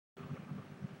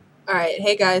Alright,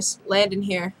 hey guys, Landon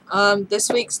here. This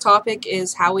week's topic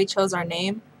is how we chose our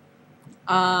name.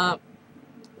 That's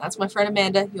my friend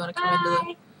Amanda. You want to come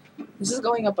into the... This is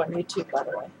going up on YouTube, by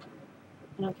the way.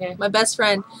 Okay. My best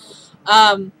friend.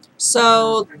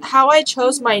 So how I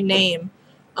chose my name.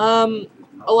 A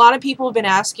lot of people have been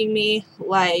asking me,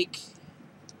 like,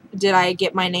 did I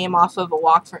get my name off of a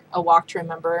Walk to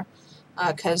Remember?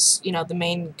 Because, you know, the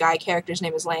main guy character's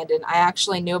name is Landon. I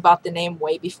actually knew about the name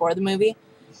way before the movie,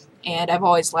 and I've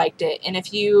always liked it. And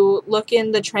if you look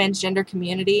in the transgender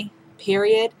community,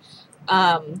 period,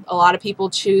 a lot of people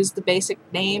choose the basic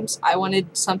names. I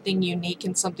wanted something unique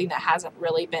and something that hasn't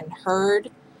really been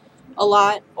heard a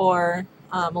lot, or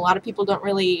a lot of people don't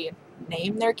really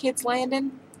name their kids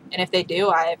Landon, and if they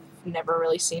do, I've never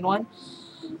really seen one.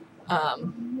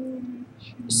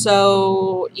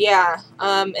 So yeah,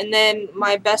 and then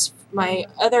my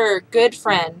other good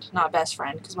friend, not best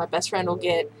friend, because my best friend will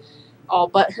get all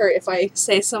butthurt if I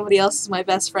say somebody else is my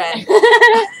best friend.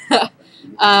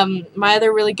 My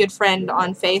other really good friend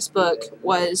on Facebook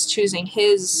was choosing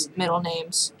his middle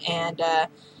names, and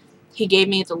he gave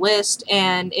me the list,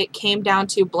 and it came down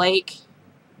to Blake,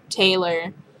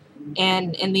 Taylor,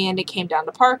 and in the end it came down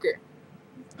to Parker.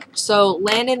 So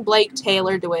Landon Blake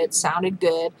Taylor Dewitz sounded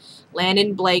good.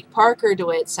 Landon Blake Parker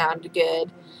Dewitz sounded good.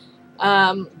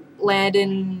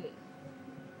 Landon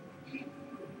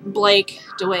Blake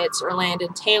Dewitz or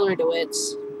Landon Taylor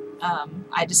Dewitz.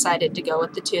 I decided to go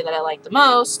with the two that I liked the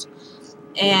most,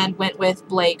 and went with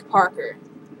Blake Parker.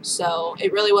 So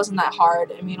it really wasn't that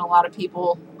hard. I mean, a lot of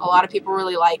people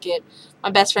really like it. My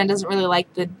best friend doesn't really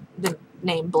like the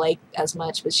name Blake as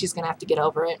much, but she's gonna have to get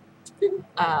over it.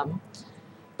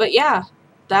 But yeah,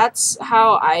 that's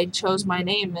how I chose my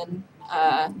name, and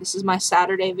this is my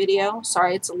Saturday video.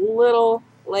 Sorry it's a little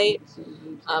late,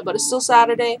 but it's still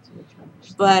Saturday.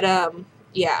 But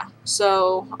yeah,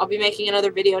 so I'll be making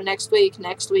another video next week.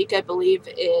 Next week, I believe,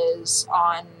 is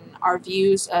on our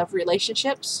views of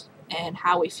relationships and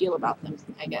how we feel about them,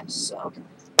 I guess. So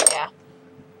yeah,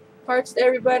 parts to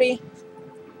everybody.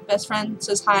 Best friend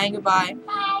says hi and goodbye.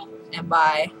 Bye. And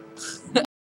bye.